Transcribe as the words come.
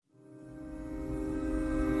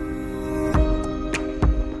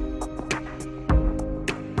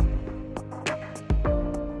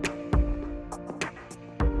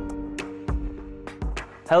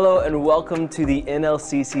Hello and welcome to the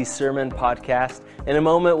NLCC Sermon Podcast. In a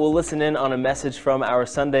moment, we'll listen in on a message from our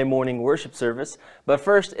Sunday morning worship service. But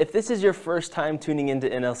first, if this is your first time tuning into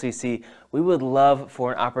NLCC, we would love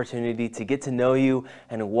for an opportunity to get to know you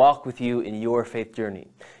and walk with you in your faith journey.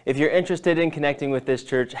 If you're interested in connecting with this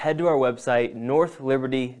church, head to our website,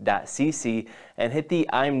 northliberty.cc, and hit the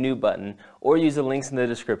I'm New button, or use the links in the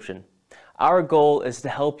description. Our goal is to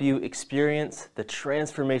help you experience the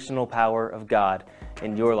transformational power of God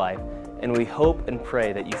in your life, and we hope and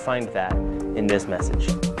pray that you find that in this message.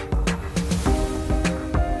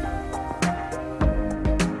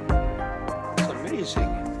 It's amazing.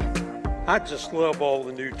 I just love all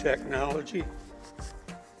the new technology.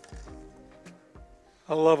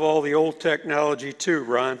 I love all the old technology too,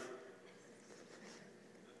 Ron.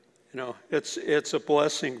 You know, it's a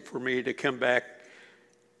blessing for me to come back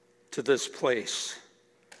to this place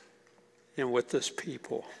and with this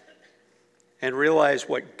people and realize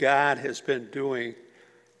what God has been doing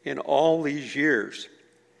in all these years.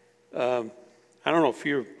 I don't know if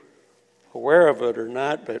you're aware of it or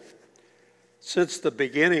not, but since the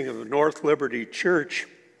beginning of the North Liberty Church,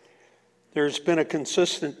 there's been a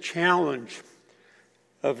consistent challenge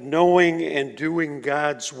of knowing and doing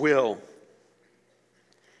God's will.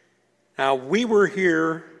 Now, we were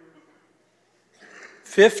here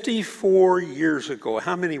 54 years ago.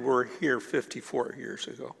 How many were here 54 years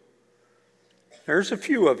ago? There's a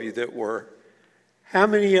few of you that were. How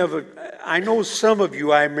many of it? I know some of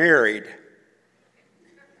you I married.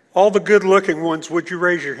 All the good-looking ones, would you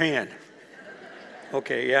raise your hand?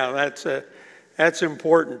 Okay, yeah, that's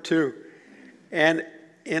important too. And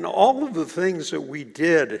in all of the things that we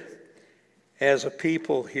did as a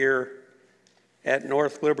people here at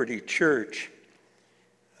North Liberty Church,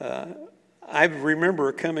 I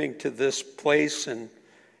remember coming to this place and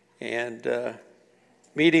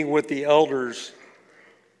meeting with the elders,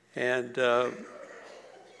 and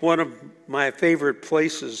one of my favorite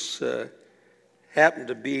places happened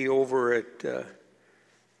to be over at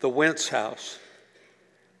the Wentz house.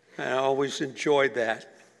 I always enjoyed that.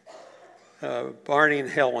 Barney and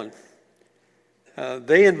Helen.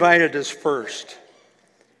 They invited us first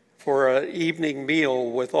for an evening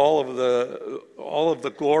meal with all of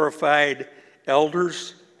the glorified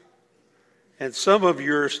elders, and some of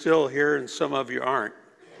you are still here and some of you aren't.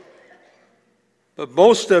 But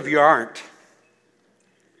most of you aren't.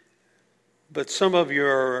 But some of you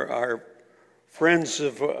are friends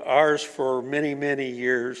of ours for many, many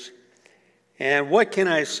years. And what can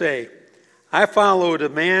I say? I followed a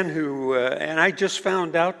man who, and I just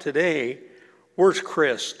found out today, where's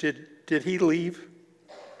Chris? Did he leave?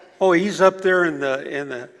 Oh, he's up there in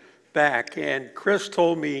the back. And Chris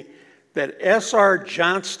told me that S.R.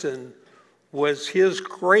 Johnston was his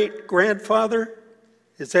great-grandfather.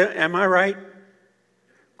 Am I right?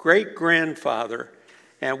 Great-grandfather.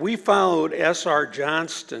 And we followed S.R.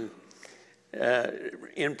 Johnston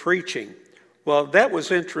in preaching. Well, that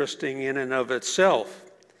was interesting in and of itself,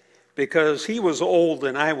 because he was old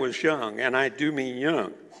and I was young, and I do mean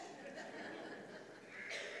young.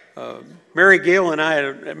 Mary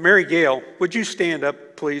Gail, would you stand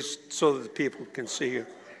up, please, so that the people can see you?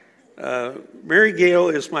 Mary Gail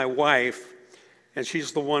is my wife, and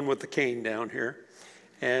she's the one with the cane down here,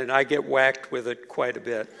 and I get whacked with it quite a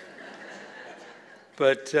bit.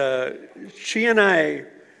 But she and I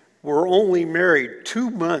were only married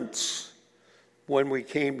 2 months when we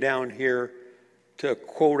came down here to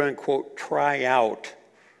quote-unquote try out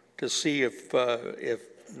to see if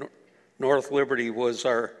North Liberty was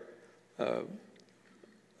a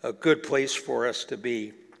good place for us to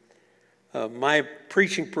be. My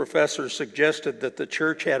preaching professor suggested that the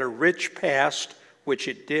church had a rich past, which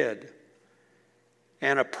it did,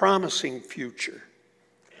 and a promising future.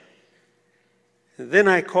 And then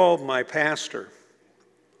I called my pastor,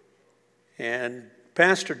 and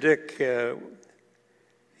Pastor Dick,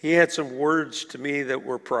 he had some words to me that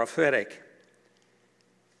were prophetic.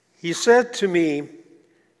 He said to me,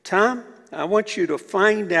 "Tom, I want you to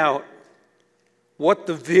find out what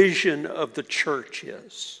the vision of the church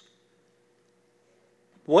is.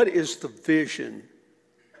 What is the vision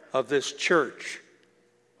of this church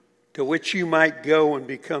to which you might go and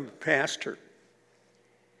become a pastor?"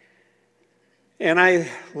 And I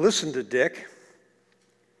listened to Dick,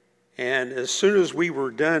 and as soon as we were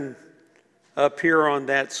done up here on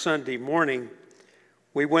that Sunday morning,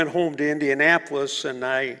 we went home to Indianapolis, and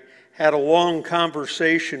I had a long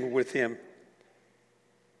conversation with him.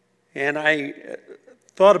 And I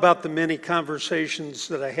thought about the many conversations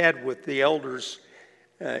that I had with the elders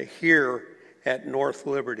here at North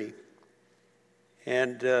Liberty.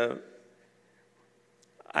 And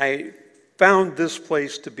I found this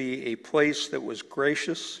place to be a place that was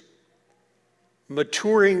gracious,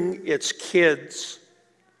 maturing its kids,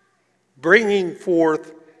 bringing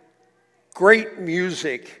forth great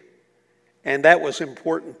music, and that was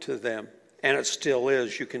important to them, and it still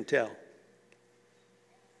is, you can tell.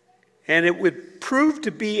 And it would prove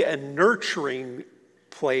to be a nurturing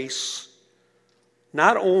place,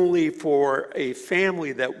 not only for a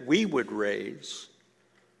family that we would raise,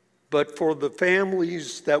 but for the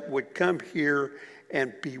families that would come here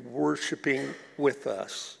and be worshiping with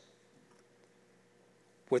us.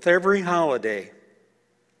 With every holiday,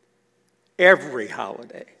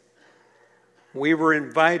 we were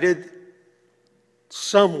invited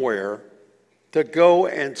somewhere to go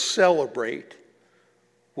and celebrate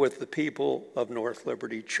with the people of North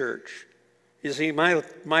Liberty Church. You see,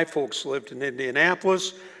 my folks lived in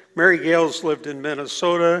Indianapolis, Mary Gales lived in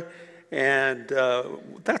Minnesota, and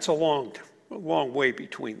that's a long way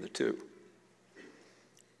between the two.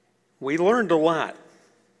 We learned a lot.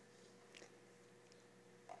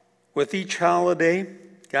 With each holiday,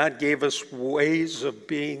 God gave us ways of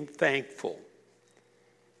being thankful.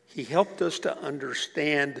 He helped us to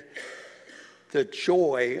understand the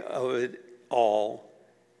joy of it all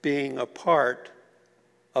being a part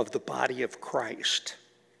of the body of Christ.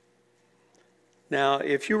 Now,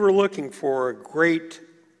 if you were looking for a great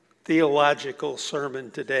theological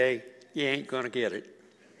sermon today, you ain't going to get it.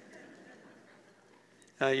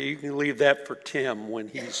 Now, you can leave that for Tim when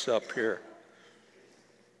he's up here.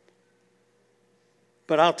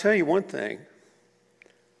 But I'll tell you one thing.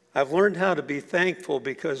 I've learned how to be thankful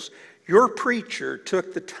because your preacher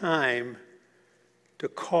took the time to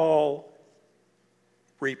call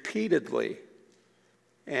repeatedly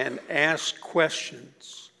and ask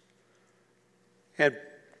questions and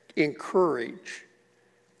encourage.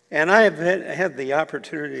 And I have had the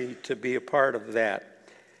opportunity to be a part of that.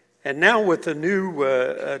 And now with a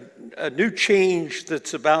new change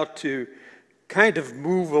that's about to kind of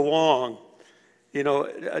move along, you know,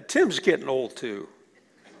 Tim's getting old too.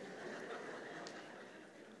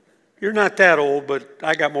 You're not that old, but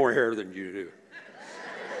I got more hair than you do.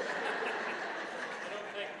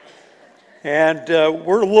 And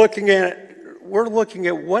we're looking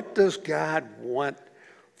at what does God want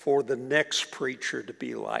for the next preacher to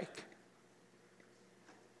be like.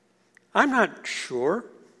 I'm not sure,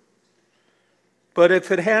 but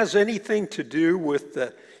if it has anything to do with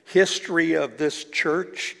the history of this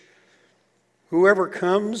church, whoever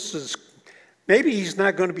comes is, maybe he's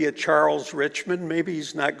not going to be a Charles Richmond, maybe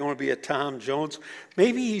he's not going to be a Tom Jones,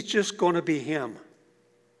 maybe he's just going to be him.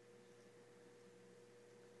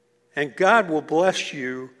 And God will bless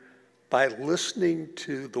you by listening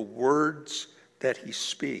to the words that he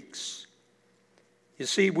speaks. You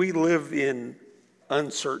see, we live in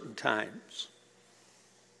uncertain times.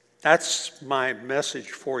 That's my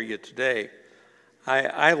message for you today.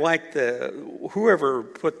 I like whoever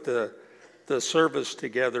put the service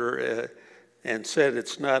together and said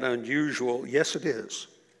it's not unusual. Yes, it is.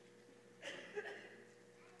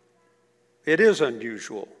 It is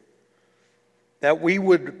unusual that we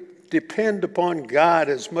would depend upon God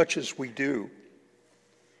as much as we do.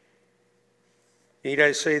 Need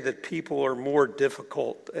I say that people are more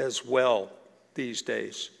difficult as well these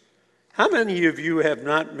days? How many of you have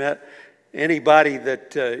not met anybody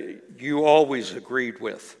that you always agreed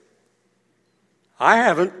with? I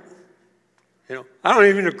haven't. You know, I don't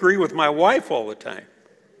even agree with my wife all the time.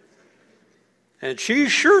 And she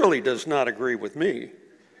surely does not agree with me.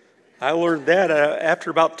 I learned that after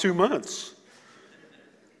about 2 months.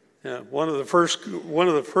 One of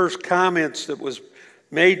the first comments that was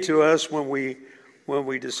made to us when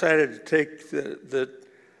we decided to take the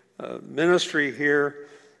ministry here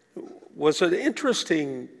was an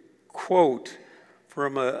interesting quote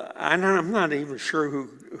from I'm not even sure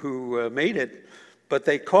who made it, but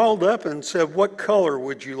they called up and said, "What color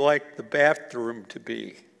would you like the bathroom to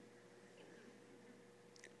be?"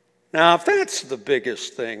 Now, if that's the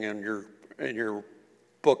biggest thing in your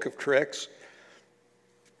book of tricks,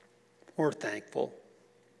 we're thankful.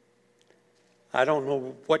 I don't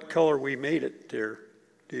know what color we made it, dear.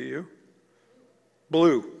 Do you?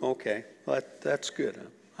 Blue. Okay. Well, that's good.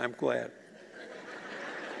 I'm glad.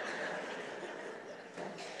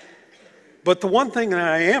 But the one thing that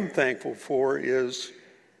I am thankful for is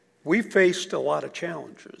we faced a lot of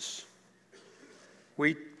challenges.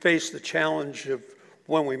 We faced the challenge of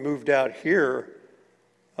when we moved out here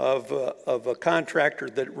of a contractor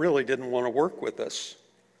that really didn't want to work with us.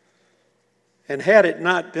 And had it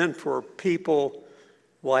not been for people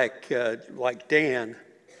like Dan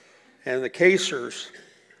and the Casers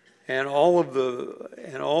and all of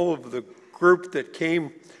the group that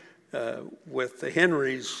came with the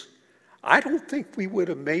Henrys, I don't think we would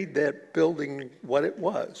have made that building what it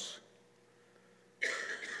was.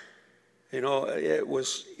 You know, it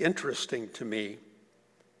was interesting to me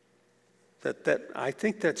that I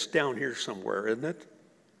think that's down here somewhere, isn't it?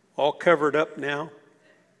 All covered up now.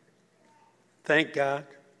 Thank God.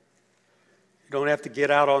 You don't have to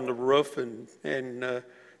get out on the roof and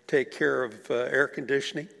take care of air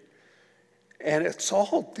conditioning. And it's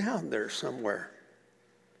all down there somewhere.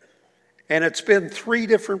 And it's been 3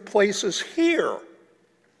 different places here.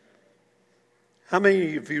 How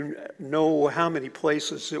many of you know how many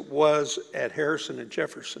places it was at Harrison and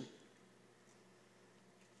Jefferson?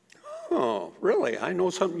 Oh, really? I know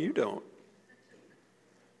something you don't.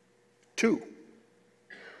 2.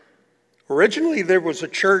 Originally, there was a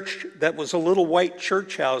church that was a little white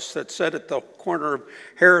church house that sat at the corner of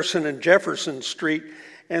Harrison and Jefferson Street,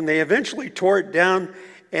 and they eventually tore it down,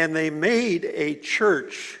 and they made a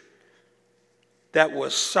church that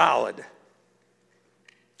was solid,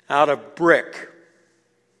 out of brick,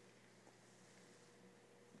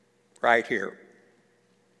 right here.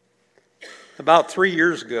 About 3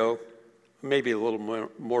 years ago, maybe a little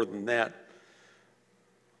more than that,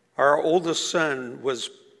 our oldest son was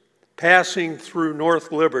passing through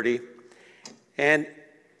North Liberty, and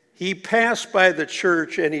he passed by the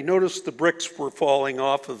church and he noticed the bricks were falling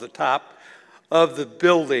off of the top of the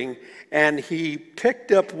building, and he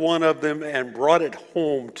picked up one of them and brought it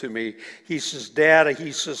home to me. He says, "Dad,"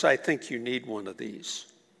 he says, "I think you need one of these."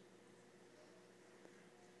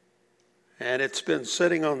 And it's been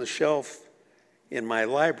sitting on the shelf in my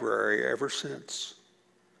library ever since.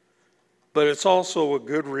 But it's also a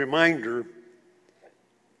good reminder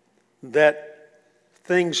that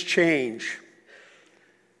things change,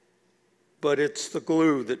 but it's the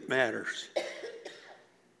glue that matters.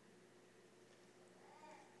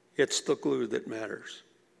 It's the glue that matters.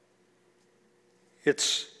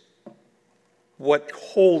 It's what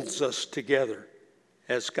holds us together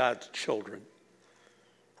as God's children.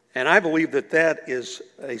 And I believe that that is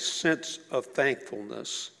a sense of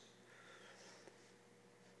thankfulness.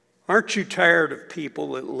 Aren't you tired of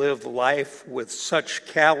people that live life with such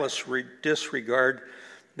callous disregard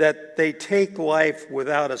that they take life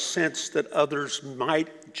without a sense that others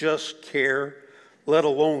might just care, let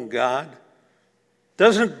alone God?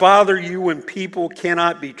 Doesn't it bother you when people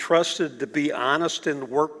cannot be trusted to be honest in the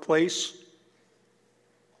workplace,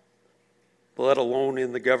 let alone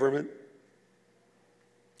in the government?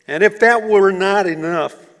 And if that were not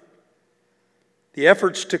enough, the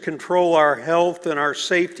efforts to control our health and our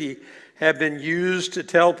safety have been used to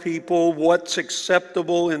tell people what's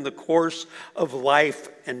acceptable in the course of life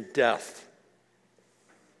and death.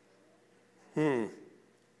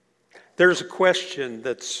 There's a question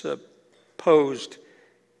that's posed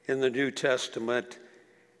in the New Testament,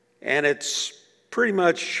 and it's pretty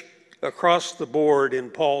much across the board in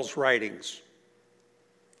Paul's writings.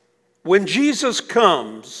 When Jesus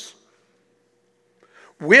comes,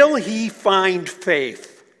 will he find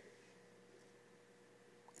faith?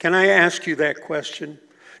 Can I ask you that question?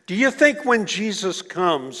 Do you think when Jesus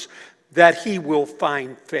comes that he will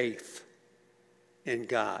find faith in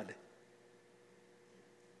God,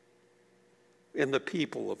 in the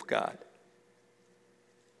people of God?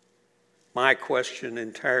 My question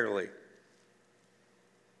entirely.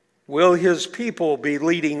 Will his people be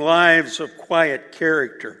leading lives of quiet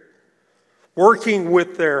character, working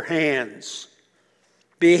with their hands,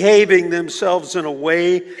 behaving themselves in a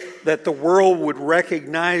way that the world would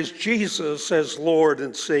recognize Jesus as Lord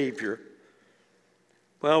and Savior?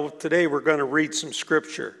 Well, today we're going to read some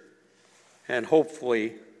scripture and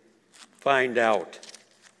hopefully find out.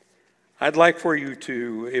 I'd like for you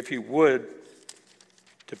to, if you would,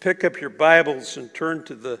 to pick up your Bibles and turn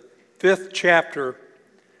to the 5th chapter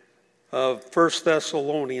of 1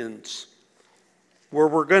 Thessalonians, where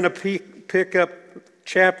we're going to pick up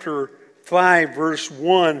chapter 5, verse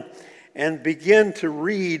 1, and begin to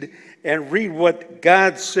read what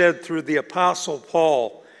God said through the Apostle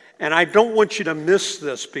Paul. And I don't want you to miss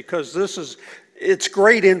this, because it's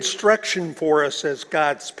great instruction for us as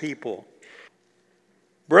God's people.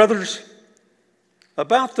 Brothers,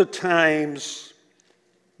 about the times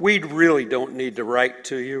we really don't need to write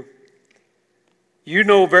to you. You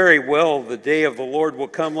know very well the day of the Lord will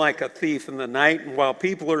come like a thief in the night, and while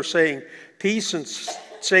people are saying peace and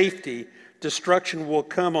safety, destruction will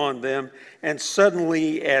come on them, and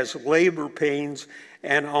suddenly as labor pains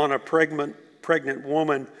and on a pregnant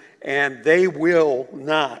woman, and they will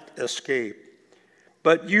not escape.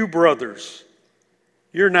 But you, brothers,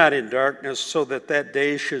 you're not in darkness so that that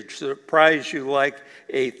day should surprise you like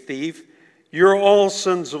a thief. You're all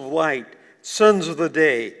sons of light, sons of the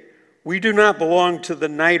day. We do not belong to the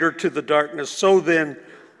night or to the darkness. So then,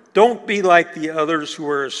 don't be like the others who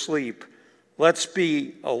are asleep. Let's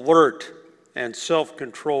be alert and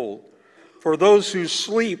self-controlled. For those who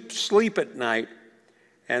sleep, sleep at night,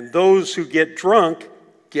 and those who get drunk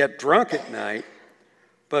at night.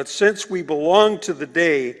 But since we belong to the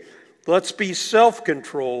day, let's be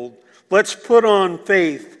self-controlled. Let's put on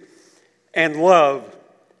faith and love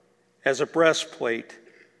as a breastplate,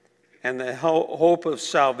 and the hope of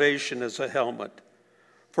salvation as a helmet.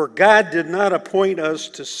 For God did not appoint us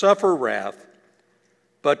to suffer wrath,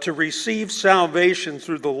 but to receive salvation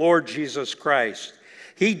through the Lord Jesus Christ.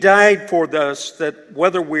 He died for us that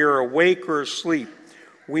whether we are awake or asleep,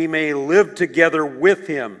 we may live together with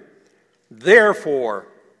him. Therefore,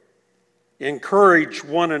 encourage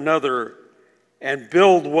one another and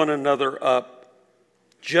build one another up,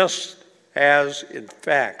 just as in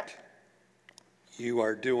fact you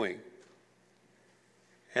are doing.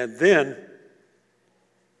 And then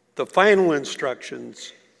the final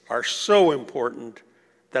instructions are so important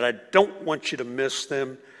that I don't want you to miss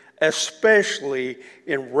them, especially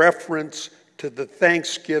in reference to the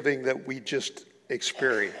Thanksgiving that we just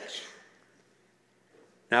experienced.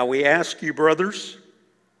 Now we ask you, brothers,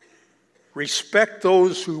 respect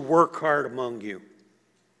those who work hard among you,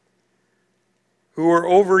 who are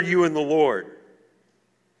over you in the Lord,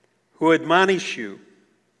 who admonish you.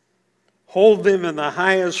 Hold them in the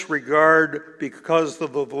highest regard because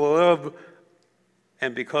of the love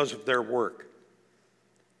and because of their work.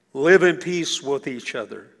 Live in peace with each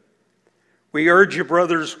other. We urge you,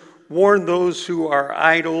 brothers, warn those who are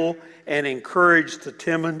idle and encourage the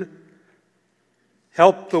timid.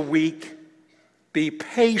 Help the weak. Be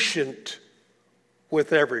patient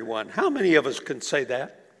with everyone. How many of us can say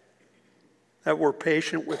that? That we're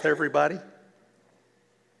patient with everybody?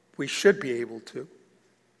 We should be able to.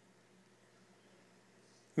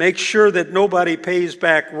 Make sure that nobody pays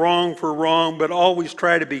back wrong for wrong, but always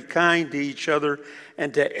try to be kind to each other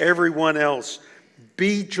and to everyone else.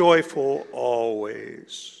 Be joyful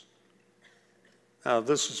always. Now,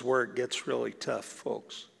 this is where it gets really tough,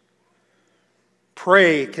 folks.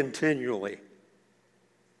 Pray continually.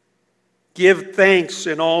 Give thanks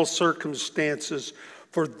in all circumstances,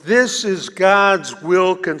 for this is God's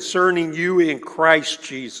will concerning you in Christ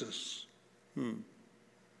Jesus.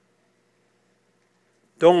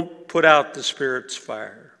 Don't put out the Spirit's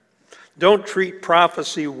fire. Don't treat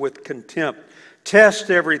prophecy with contempt.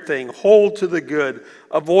 Test everything. Hold to the good.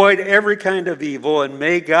 Avoid every kind of evil. And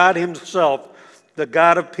may God himself, the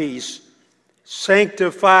God of peace,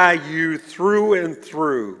 sanctify you through and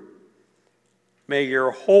through. May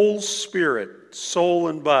your whole spirit, soul,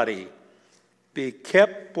 and body be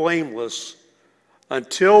kept blameless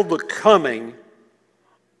until the coming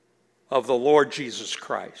of the Lord Jesus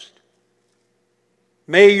Christ.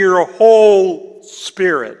 May your whole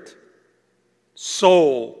spirit,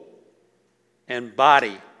 soul, and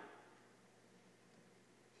body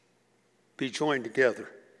be joined together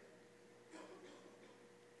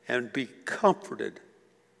and be comforted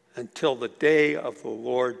until the day of the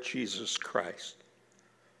Lord Jesus Christ.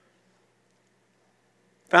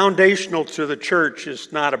 Foundational to the church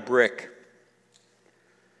is not a brick.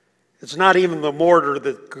 It's not even the mortar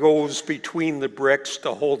that goes between the bricks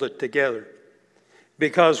to hold it together,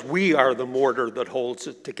 because we are the mortar that holds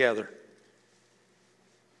it together.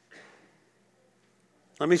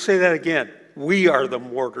 Let me say that again. We are the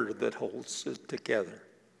mortar that holds it together.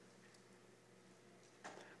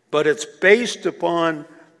 But it's based upon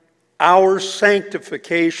our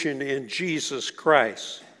sanctification in Jesus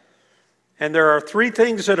Christ. And there are three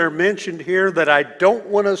things that are mentioned here that I don't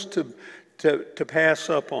want us to pass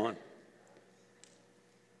up on.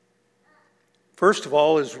 First of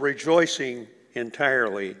all is rejoicing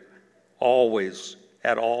entirely, always,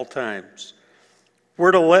 at all times.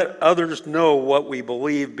 We're to let others know what we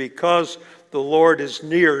believe because the Lord is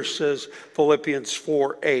near, says Philippians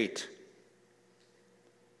 4:8.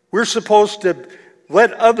 We're supposed to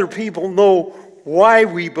let other people know why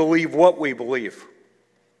we believe what we believe.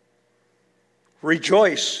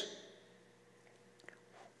 Rejoice.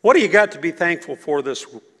 What do you got to be thankful for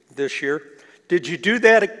this year? Did you do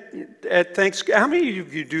that at Thanksgiving? How many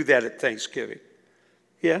of you do that at Thanksgiving?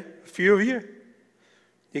 Yeah, a few of you.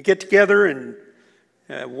 You get together and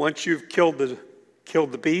once you've killed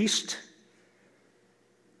the beast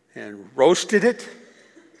and roasted it,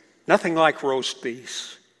 nothing like roast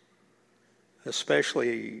beef,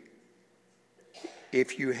 especially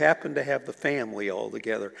if you happen to have the family all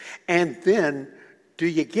together. And then, do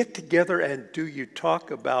you get together and do you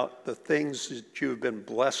talk about the things that you've been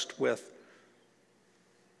blessed with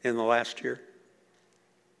in the last year?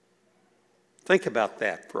 Think about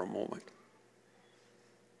that for a moment.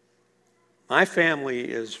 My family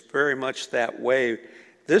is very much that way.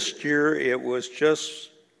 This year it was just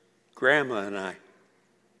Grandma and I.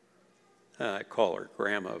 I call her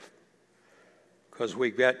Grandma because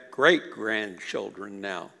we've got great-grandchildren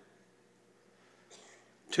now.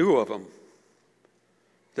 2 of them.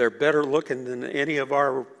 They're better looking than any of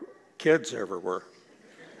our kids ever were.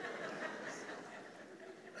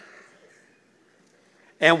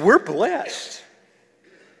 And we're blessed.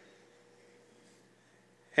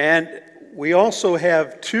 And we also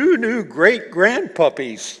have 2 new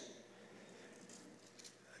great-grandpuppies.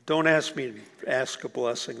 Don't ask me to ask a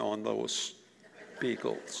blessing on those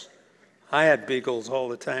beagles. I had beagles all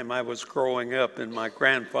the time I was growing up in my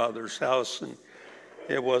grandfather's house, and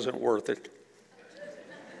it wasn't worth it.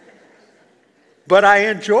 But I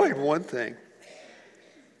enjoyed one thing.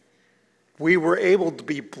 We were able to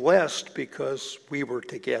be blessed because we were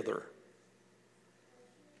together.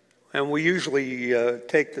 And we usually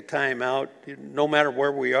take the time out, no matter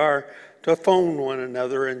where we are, to phone one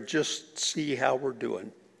another and just see how we're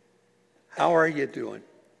doing. How are you doing?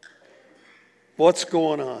 What's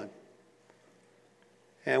going on?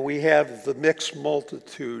 And we have the mixed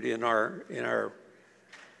multitude in our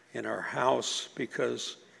house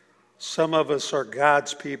because some of us are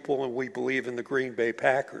God's people and we believe in the Green Bay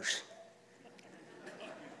Packers.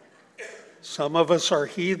 Some of us are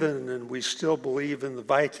heathen and we still believe in the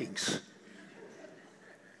Vikings.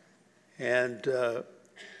 And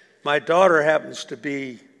my daughter happens to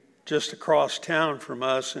be just across town from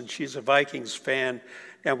us, and she's a Vikings fan,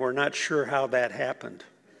 and we're not sure how that happened.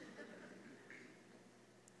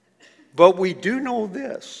 But we do know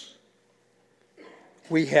this.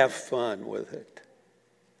 We have fun with it.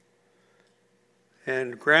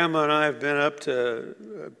 And Grandma and I have been up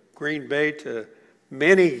to Green Bay to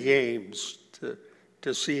many games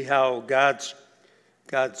to see how God's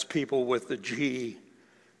people with the G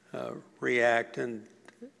react. And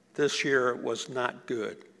this year it was not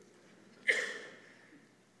good.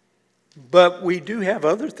 But we do have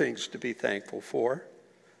other things to be thankful for.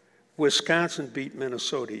 Wisconsin beat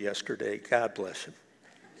Minnesota yesterday. God bless them.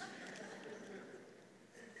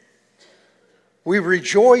 We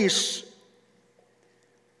rejoice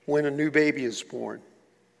when a new baby is born.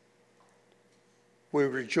 We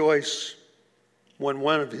rejoice when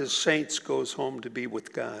one of his saints goes home to be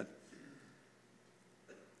with God.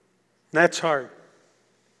 That's hard.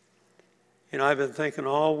 You know, I've been thinking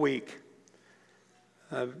all week.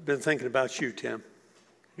 I've been thinking about you, Tim,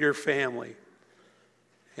 your family,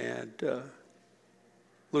 and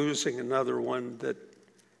losing another one that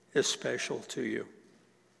is special to you.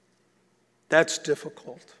 That's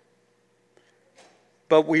difficult.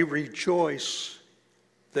 But we rejoice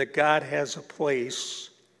that God has a place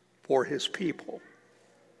for his people.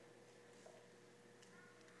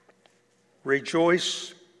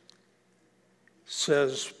 Rejoice,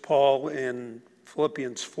 says Paul in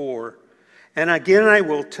Philippians 4. And again, I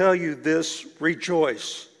will tell you this,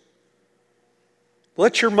 rejoice.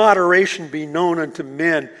 Let your moderation be known unto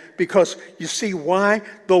men, because you see why?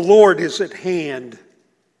 The Lord is at hand.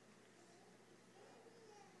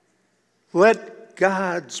 Let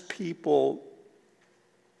God's people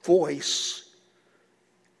voice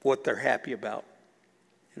what they're happy about.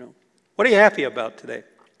 You know, what are you happy about today?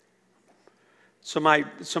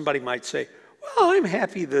 Somebody might say, well, I'm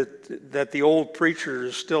happy that the old preacher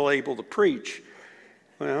is still able to preach.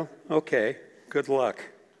 Well, okay, good luck.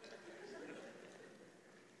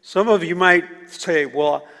 Some of you might say,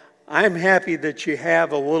 well, I'm happy that you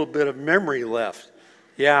have a little bit of memory left.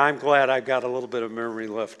 Yeah, I'm glad I've got a little bit of memory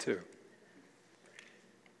left too.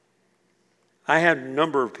 I had a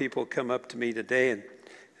number of people come up to me today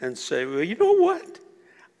and say, well, you know what?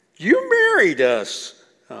 You married us.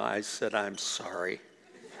 I said, I'm sorry.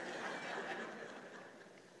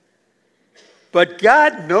 But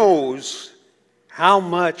God knows how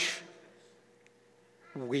much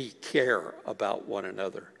we care about one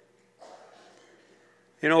another.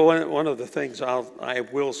 You know, one of the things I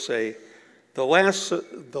will say, the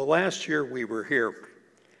last year we were here,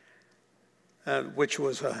 which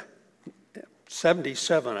was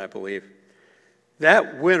 77, I believe,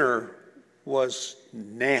 that winter was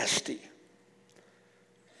nasty.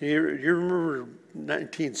 You remember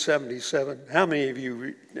 1977? How many of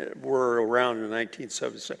you were around in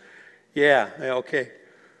 1977? Yeah, okay.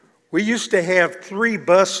 We used to have 3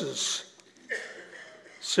 buses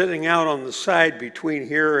sitting out on the side between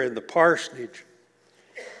here and the parsonage.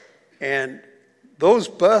 And those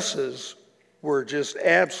buses were just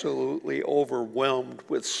absolutely overwhelmed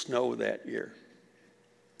with snow that year.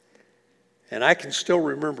 And I can still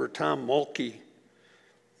remember Tom Mulkey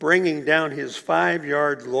bringing down his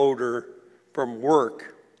 5-yard loader from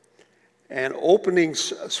work and opening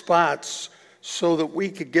spots so that we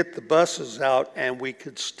could get the buses out and we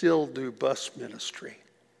could still do bus ministry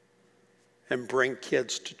and bring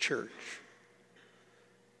kids to church.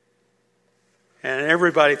 And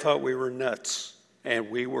everybody thought we were nuts, and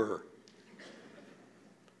we were.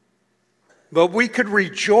 But we could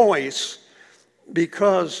rejoice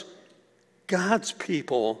because God's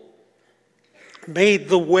people made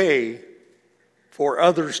the way for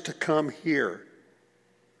others to come here.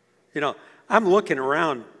 You know, I'm looking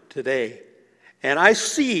around today, and I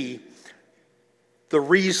see the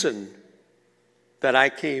reason that I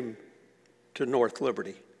came to North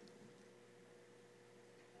Liberty.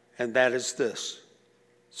 And that is this,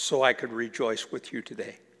 so I could rejoice with you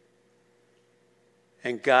today.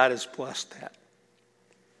 And God has blessed that.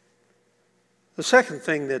 The second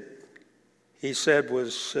thing that he said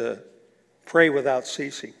was pray without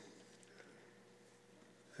ceasing.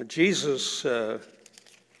 Jesus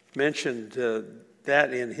mentioned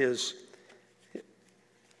that in his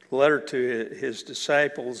letter to his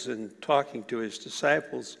disciples and talking to his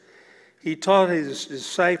disciples. He taught his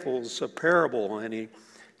disciples a parable, and he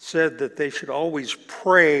said that they should always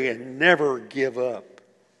pray and never give up.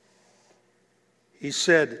 He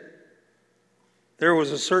said there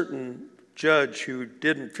was a certain judge who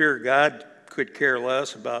didn't fear God, could care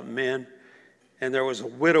less about men, and there was a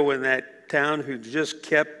widow in that town who just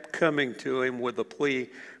kept coming to him with a plea,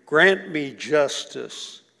 "Grant me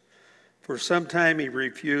justice." For some time he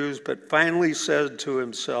refused, but finally said to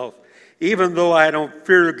himself, "Even though I don't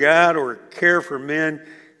fear God or care for men,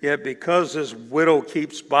 yet because this widow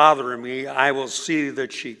keeps bothering me, I will see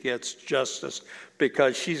that she gets justice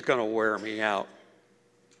because she's going to wear me out."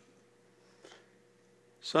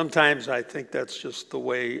 Sometimes I think that's just the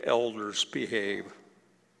way elders behave.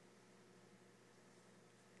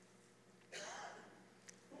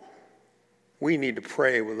 We need to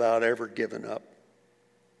pray without ever giving up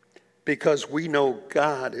because we know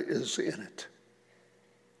God is in it.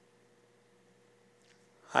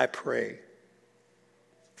 I pray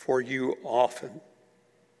for you often.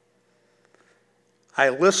 I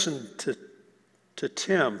listen to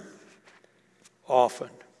Tim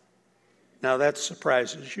often. Now that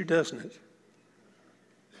surprises you, doesn't it?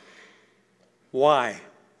 Why?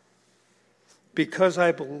 Because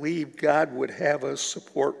I believe God would have us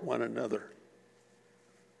support one another.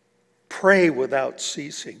 Pray without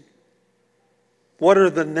ceasing. What are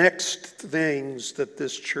the next things that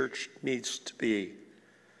this church needs to be?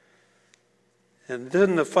 And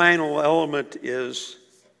then the final element is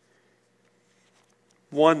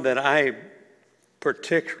one that I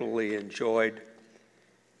particularly enjoyed.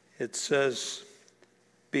 It says,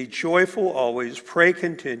 "Be joyful always, pray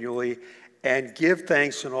continually, and give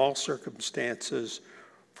thanks in all circumstances,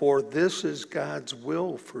 for this is God's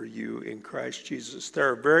will for you in Christ Jesus." There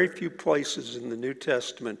are very few places in the New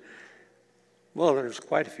Testament, well, there's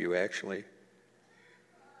quite a few actually,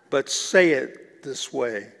 but say it this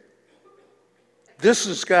way. This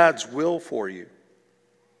is God's will for you.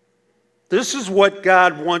 This is what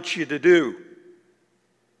God wants you to do.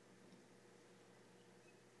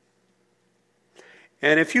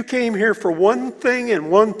 And if you came here for one thing and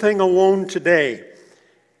one thing alone today,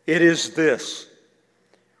 it is this.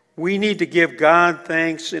 We need to give God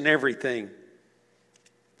thanks in everything.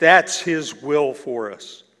 That's His will for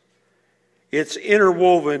us. It's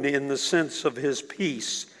interwoven in the sense of His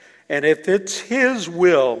peace. And if it's His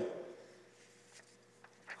will,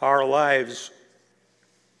 our lives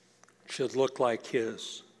should look like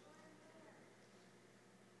His.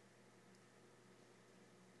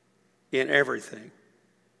 In everything,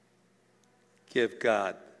 give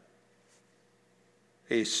God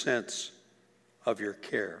a sense of your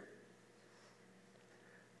care.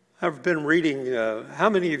 I've been reading, how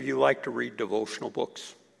many of you like to read devotional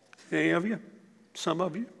books? Any of you? Some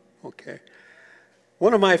of you? Okay.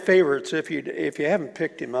 One of my favorites, if you haven't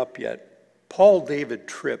picked him up yet, Paul David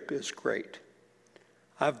Tripp is great.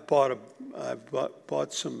 I've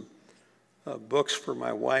bought some books for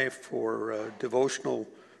my wife for devotional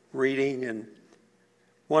reading, and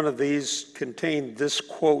one of these contained this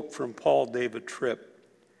quote from Paul David Tripp.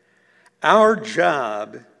 "Our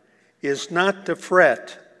job is not to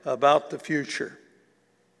fret about the future,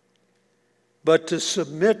 but to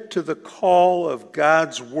submit to the call of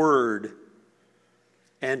God's word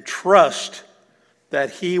and trust that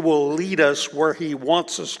He will lead us where He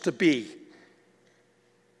wants us to be."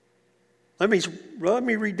 Let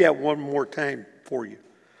me read that one more time for you.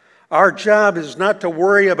 Our job is not to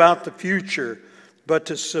worry about the future, but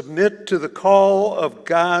to submit to the call of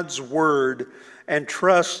God's word and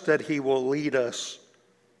trust that He will lead us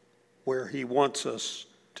where He wants us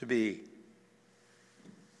to be.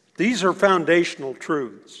 These are foundational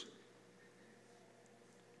truths.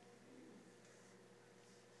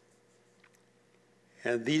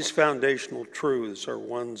 And these foundational truths are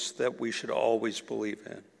ones that we should always believe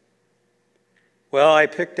in. Well, I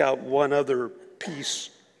picked out one other piece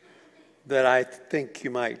that I think you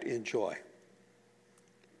might enjoy.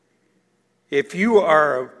 If you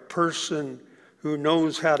are a person who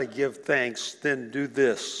knows how to give thanks, then do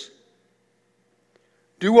this.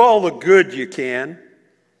 Do all the good you can,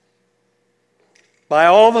 by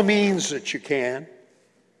all the means that you can,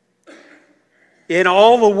 in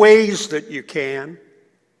all the ways that you can,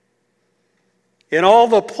 in all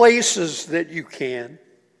the places that you can,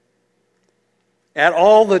 at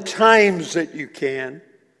all the times that you can,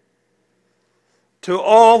 to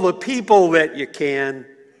all the people that you can.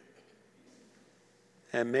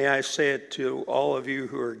 And may I say it to all of you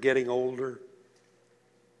who are getting older,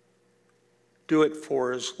 do it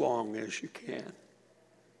for as long as you can.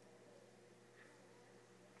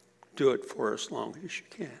 Do it for as long as you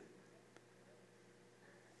can.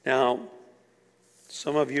 Now,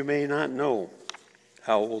 some of you may not know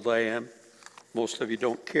how old I am. Most of you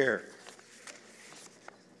don't care.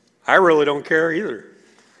 I really don't care either.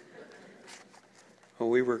 Well,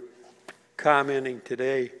 we were commenting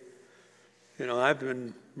today, I've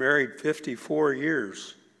been married 54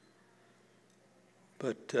 years,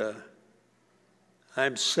 but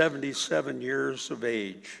I'm 77 years of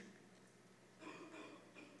age.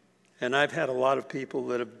 And I've had a lot of people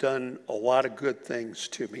that have done a lot of good things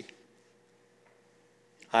to me.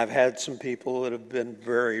 I've had some people that have been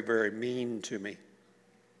very, very mean to me.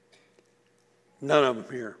 None of them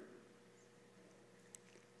here.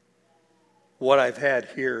 What I've had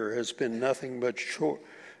here has been nothing but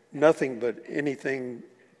anything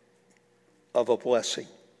of a blessing.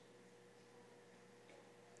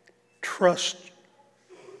 Trust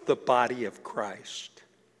the body of Christ.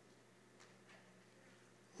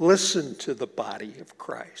 Listen to the body of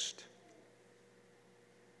Christ.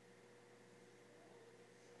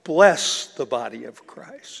 Bless the body of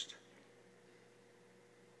Christ.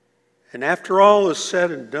 And after all is said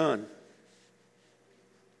and done,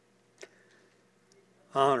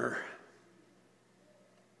 honor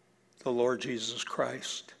the Lord Jesus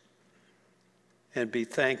Christ and be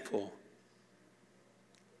thankful.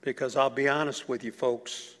 Because I'll be honest with you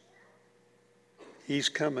folks, He's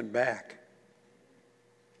coming back.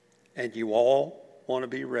 And you all want to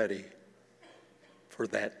be ready for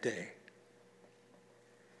that day.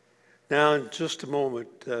 Now, in just a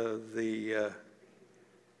moment, the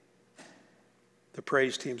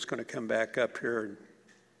praise team's going to come back up here and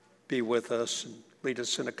be with us and lead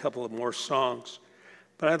us in a couple of more songs.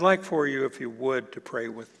 But I'd like for you, if you would, to pray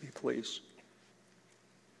with me, please.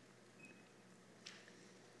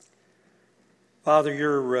 Father,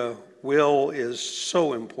 your will is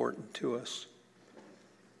so important to us.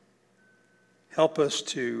 Help us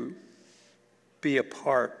to be a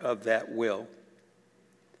part of that will.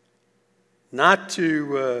 Not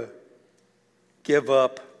to give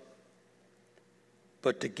up,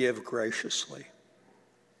 but to give graciously.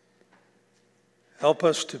 Help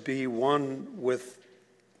us to be one with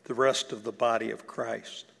the rest of the body of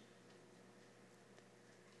Christ.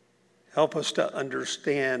 Help us to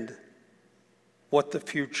understand what the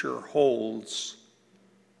future holds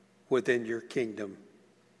within your kingdom.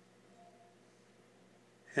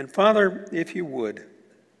 And Father, if you would,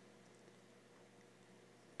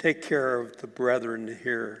 take care of the brethren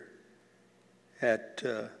here at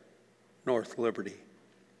North Liberty.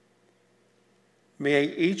 May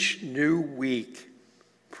each new week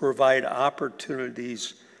provide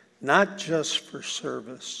opportunities not just for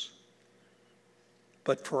service,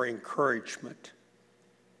 but for encouragement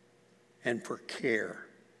and for care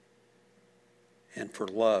and for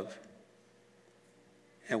love.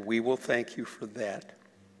 And we will thank you for that.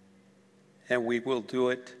 And we will do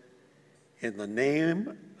it in the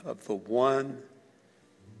name of the one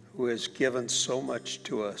who has given so much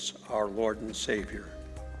to us, our Lord and Savior,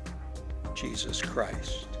 Jesus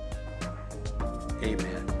Christ.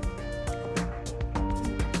 Amen.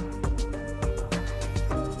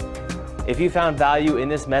 If you found value in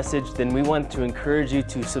this message, then we want to encourage you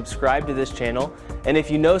to subscribe to this channel. And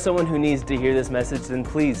if you know someone who needs to hear this message, then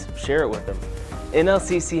please share it with them.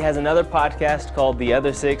 NLCC has another podcast called The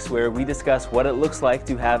Other 6, where we discuss what it looks like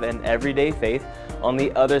to have an everyday faith on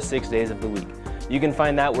the other 6 days of the week. You can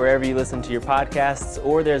find that wherever you listen to your podcasts,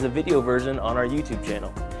 or there's a video version on our YouTube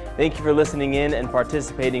channel. Thank you for listening in and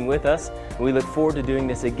participating with us. We look forward to doing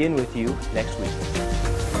this again with you next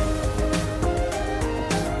week.